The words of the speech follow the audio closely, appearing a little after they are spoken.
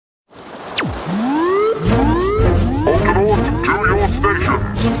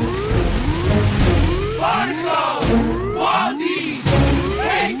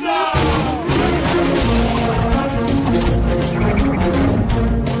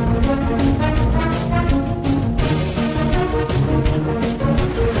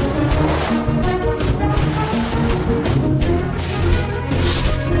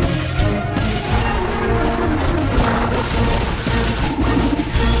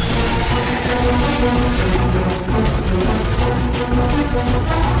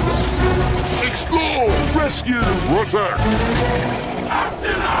Explore! Rescue! Protect!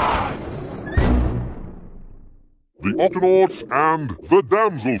 The Octonauts and the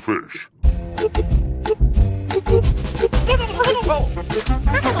Damselfish.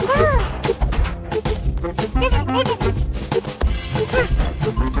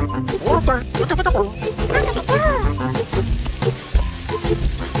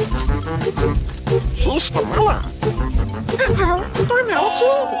 Sistemella.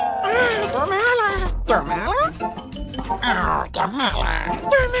 Stormeltje. Stormella. Stormella. Oh, Stormella.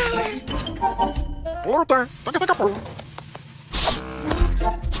 Stormella. Pluto.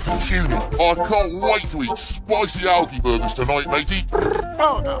 Tune it. I can't wait to eat spicy algae burgers tonight, matey.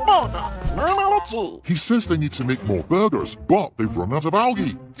 He says they need to make more burgers, but they've run out of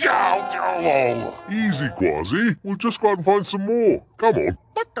algae. Easy, Quasi. We'll just go out and find some more. Come on.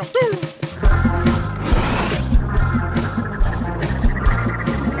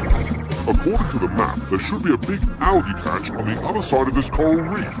 According to the map, there should be a big algae patch on the other side of this coral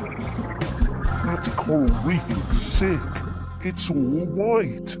reef. That coral reef looks sick. It's all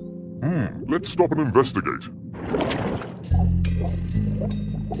white. Let's stop and investigate.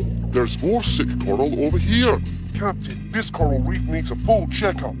 There's more sick coral over here. Captain, this coral reef needs a full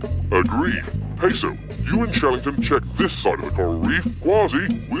checkup. Agreed. Peso, you and Shellington check this side of the coral reef. Quasi,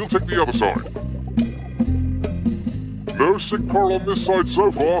 we'll take the other side. No sick coral on this side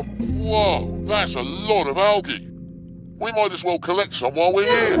so far. Whoa, that's a lot of algae. We might as well collect some while we're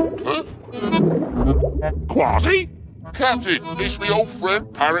here. Huh? Quasi? Captain, it's me old friend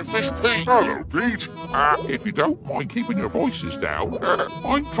Parrotfish Pete. Hello, Pete. If you don't mind keeping your voices down,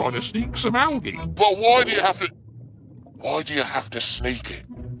 I'm trying to sneak some algae. But why do you have to sneak it?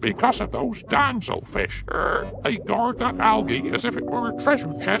 Because of those damselfish. They guard that algae as if it were a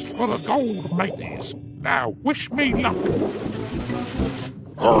treasure chest full of gold, mateys. Now, wish me luck.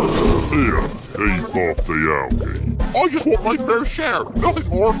 Here, heap off the algae. I just want my fair share. Nothing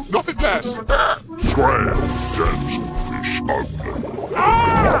more, nothing less. Scram, damselfish only.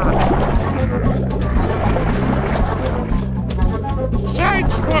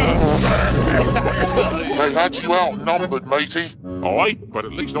 They had you outnumbered, matey. Aye, but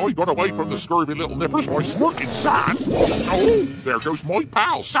at least I got away from the scurvy little nippers by smirking sand. Oh, there goes my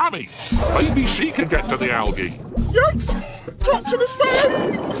pal, Sammy. Maybe she can get to the algae. Yikes! Drop to the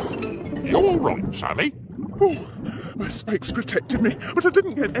spikes! You all right, Sammy? Oh, my spikes protected me, but I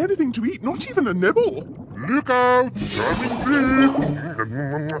didn't get anything to eat, not even a nibble. Look out! Coming deep!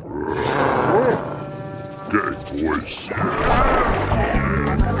 Get it, boys.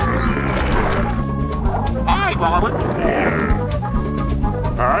 Hi, Robert.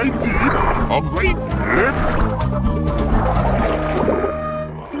 Hi, Pete. Hungry? Yep.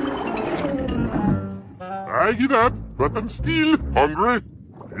 I give up, but I'm still hungry.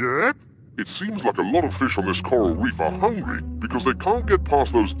 Yep. It seems like a lot of fish on this coral reef are hungry because they can't get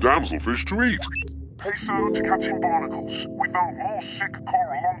past those damselfish to eat. Peso to Captain Barnacles. We found more sick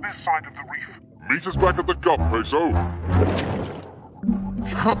coral on this side of the reef. Meet us back at the cup, Peso.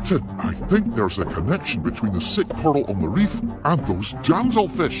 Captain, I think there's a connection between the sick coral on the reef and those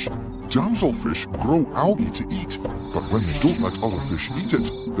damselfish. Damselfish grow algae to eat, but when they don't let other fish eat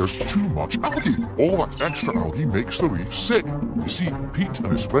it, there's too much algae. All that extra algae makes the reef sick. You see, Pete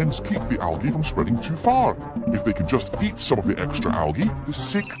and his friends keep the algae from spreading too far. If they can just eat some of the extra algae, The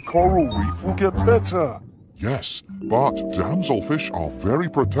sick coral reef will get better. yes, but damselfish are very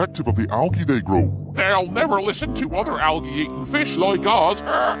protective of the algae they grow. They'll never listen to other algae-eating fish like us.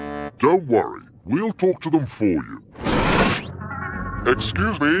 Don't worry, we'll talk to them for you.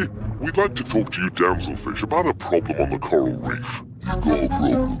 Excuse me, we'd like to talk to you damselfish about a problem on the coral reef. You got a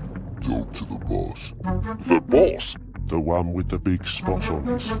problem? Talk to the boss. The boss? The one with the big spot on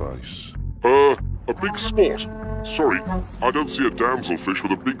his face. A big spot? Sorry, I don't see a damselfish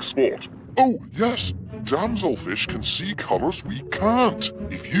with a big spot. Oh, yes, damselfish can see colors we can't.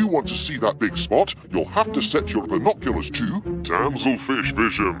 If you want to see that big spot, you'll have to set your binoculars to Damselfish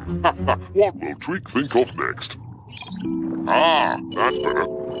vision. What will Tweak think of next? Ah, that's better.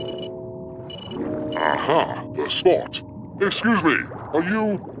 Aha, the spot. Excuse me, are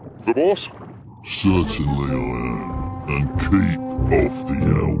you the boss? Certainly I am. And keep off the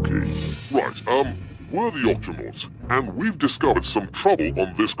algae. Right, we're the Octonauts, and we've discovered some trouble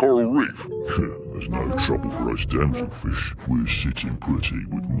on this coral reef. There's no trouble for us damselfish. We're sitting pretty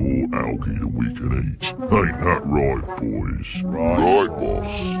with more algae than we can eat. Ain't that right, boys? Right,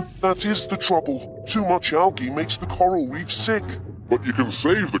 boss. That is the trouble. Too much algae makes the coral reef sick. But you can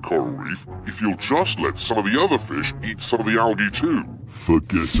save the coral reef if you'll just let some of the other fish eat some of the algae too.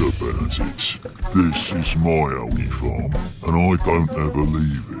 Forget about it. This is my algae farm, and I don't ever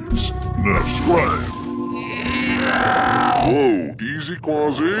leave it. Now scram! Whoa, easy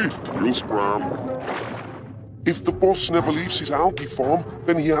Quasi. We'll scram. If the boss never leaves his algae farm,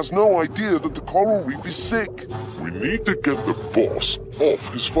 then he has no idea that the coral reef is sick. We need to get the boss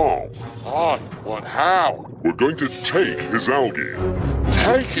off his farm. Aye, but how? We're going to take his algae.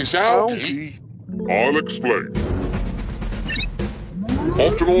 Take his algae? I'll explain.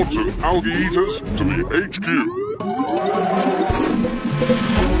 Octonauts and algae eaters to the HQ.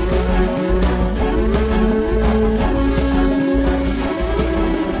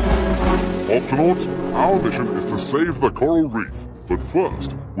 Octonauts, our mission is to save the coral reef. But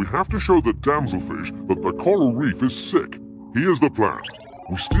first, we have to show the damselfish that the coral reef is sick. Here's the plan.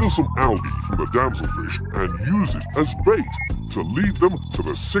 We steal some algae from the damselfish and use it as bait to lead them to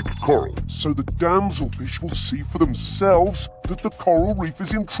the sick coral. So the damselfish will see for themselves that the coral reef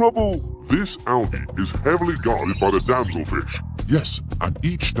is in trouble. This algae is heavily guarded by the damselfish. Yes, and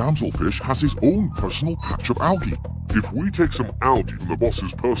each damselfish has his own personal patch of algae. If we take some algae from the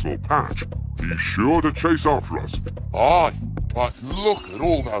boss's personal patch, he's sure to chase after us. Aye, but look at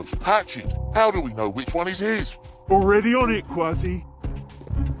all those patches. How do we know which one is his? Already on it, Quasi.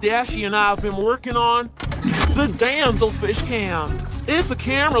 Dashy and I have been working on the Damselfish cam. It's a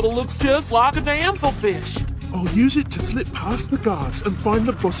camera that looks just like a damselfish. I'll use it to slip past the guards and find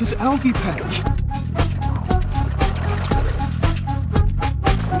the boss's algae patch.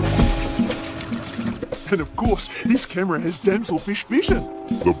 And of course, this camera has damselfish vision.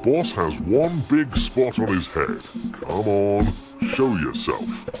 The boss has one big spot on his head. Come on, show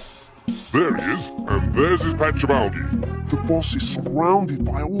yourself. There he is, and there's his patch of algae. The boss is surrounded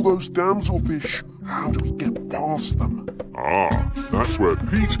by all those damselfish. How do we get past them? Ah, that's where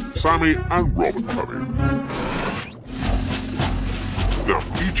Pete, Sammy, and Robin come in. Now,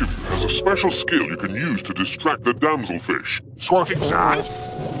 each of you has a special skill you can use to distract the damselfish. Squatting sand?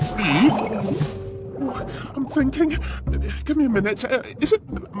 Speed? I'm thinking. Give me a minute. Is it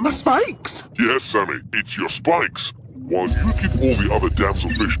my spikes? Yes, Sammy, it's your spikes. While you keep all the other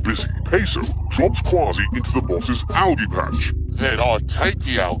damselfish busy, Peso drops Quasi into the boss's algae patch. Then I take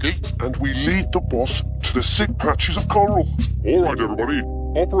the algae. And we lead the boss to the sick patches of coral. All right, everybody,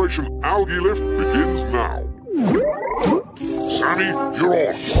 Operation Algae Lift begins now. Sammy, you're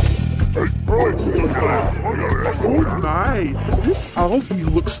on. Oh my! This algae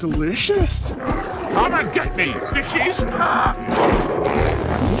looks delicious. Come and get me, fishes!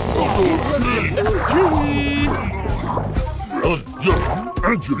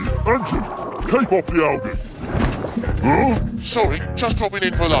 Andrew, take off the algae. Huh? Sorry, just dropping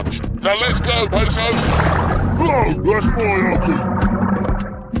in for lunch. Now let's go, Peso! No, that's my algae.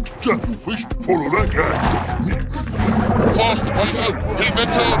 Damselfish, follow that cat. Faster, Peso! Hit the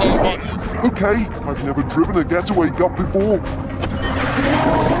turbo button! Okay, I've never driven a getaway gut before.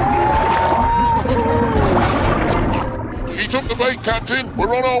 He took the bait, Captain!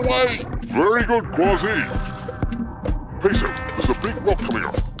 We're on our way! Very good, Quasi. Peso, there's a big rock coming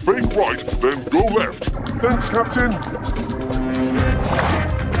up. Make right, then go left. Thanks, Captain.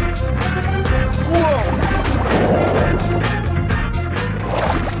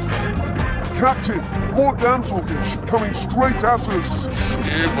 Captain, more damselfish coming straight at us.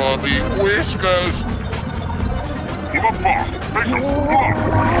 Shiver me whiskers! Pull up fast. Peso, pull up.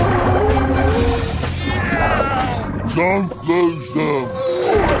 Don't lose them.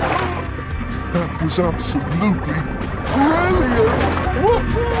 That was absolutely brilliant!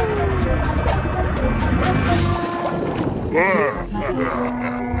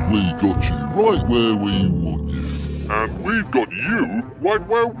 We got you right where we want you. And we've got you right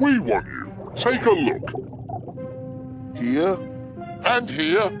where we want you. Take a look. Here? And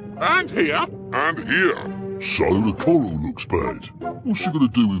here! And here. And here. So the coral looks bad. What's she gonna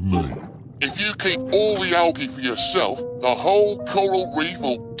do with me? If you keep all the algae for yourself, the whole coral reef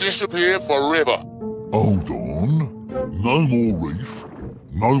will disappear forever. Hold on. No more reef,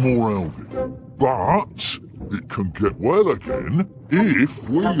 no more algae. But it can get well again if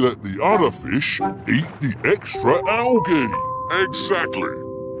we let the other fish eat the extra algae. Exactly.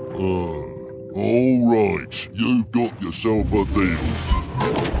 All right. You've got yourself a deal.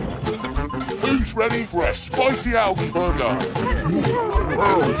 Who's ready for a spicy algae burger?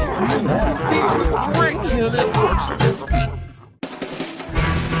 Great, and it works.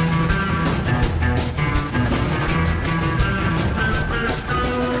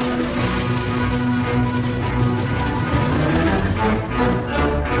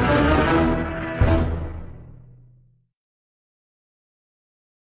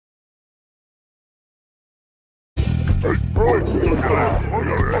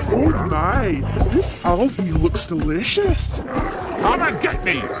 Oh my, this algae looks delicious. Come and get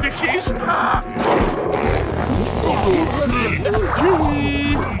me, fishes!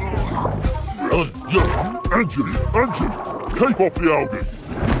 Angie, take off the algae.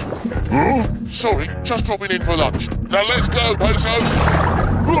 Huh? Sorry, just dropping in for lunch. Now let's go, Peso.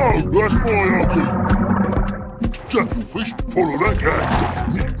 Oh, that's my algae. Damselfish, follow that cat.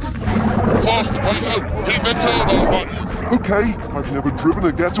 Faster, Peso. Keep them turbo button. Okay, I've never driven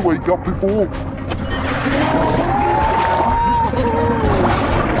a getaway gut before.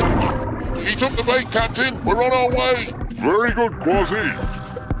 He took the bait, Captain. We're on our way. Very good, Quasi.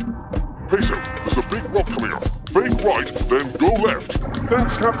 Peso, there's a big rock coming up. Make right, then go left.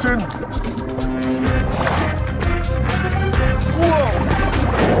 Thanks, Captain.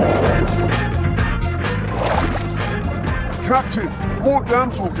 Captain, more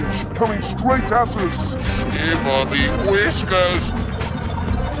damselfish coming straight at us. Give me whiskers.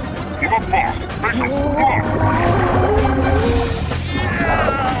 Pull up fast. Peso, pull up.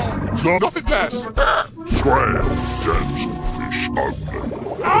 Nothing less! Scram, damselfish only.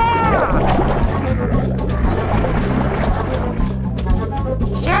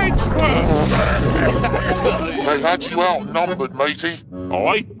 Thanks, They had you outnumbered, matey.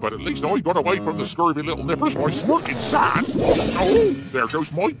 Aye, but at least I got away from the scurvy little nippers by smirking sand. Oh, there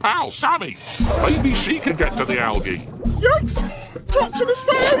goes my pal, Sammy. Maybe she can get to the algae. Yikes! Drop to the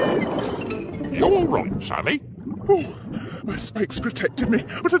spikes! You all right, Sammy? Oh, my spikes protected me,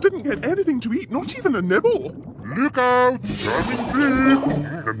 but I didn't get anything to eat, not even a nibble. Look out, coming deep.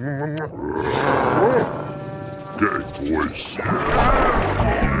 Get it, boys.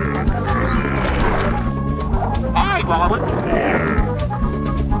 Hi, Robert.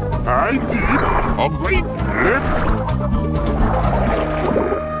 I did. Hungry?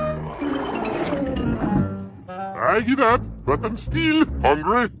 I get up, but I'm still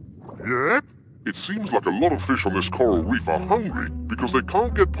hungry. Yep. It seems like a lot of fish on this coral reef are hungry because they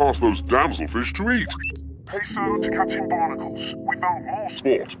can't get past those damselfish to eat. Peso to Captain Barnacles. We found more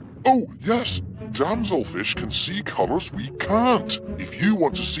Spot. Oh, yes. Damselfish can see colors we can't. If you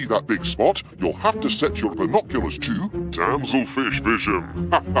want to see that big spot, you'll have to set your binoculars to damselfish vision.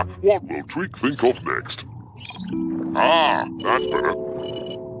 What will Tweak think of next? Ah, that's better.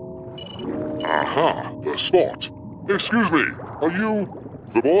 Aha, the spot. Excuse me, are you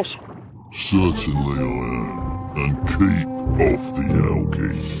the boss? Certainly I am. And keep off the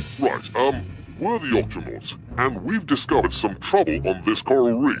algae. Right, we're the Octonauts, and we've discovered some trouble on this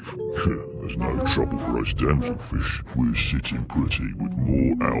coral reef. There's no trouble for us damselfish. We're sitting pretty with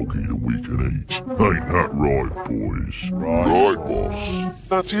more algae than we can eat. Ain't that right, boys? Right, boss.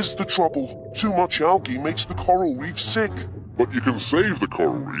 That is the trouble. Too much algae makes the coral reef sick. But you can save the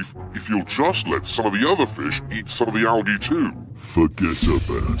coral reef if you'll just let some of the other fish eat some of the algae too. Forget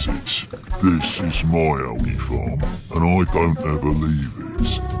about it. This is my algae farm, and I don't ever leave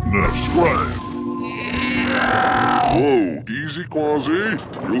it. Now scram! Whoa, easy, Quasi.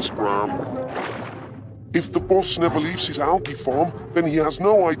 We'll scram. If the boss never leaves his algae farm, then he has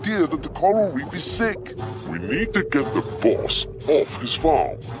no idea that the coral reef is sick. We need to get the boss off his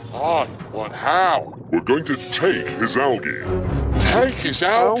farm. Aye, but how? We're going to take his algae. Take his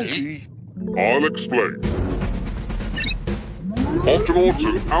algae? I'll explain. Octonauts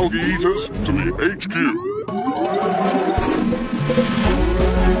and algae eaters to the HQ.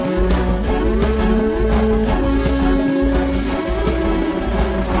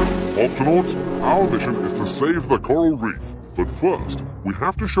 Octonauts, our mission is to save the coral reef. But first, we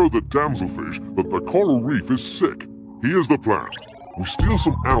have to show the damselfish that the coral reef is sick. Here's the plan. We steal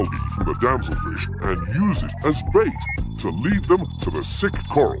some algae from the damselfish and use it as bait to lead them to the sick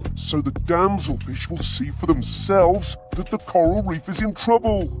coral. So the damselfish will see for themselves that the coral reef is in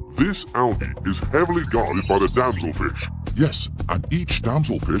trouble. This algae is heavily guarded by the damselfish. Yes, and each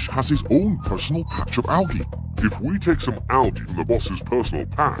damselfish has his own personal patch of algae. If we take some algae from the boss's personal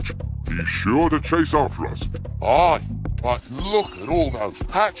patch, he's sure to chase after us. Aye, but look at all those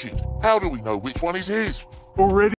patches. How do we know which one is his? Already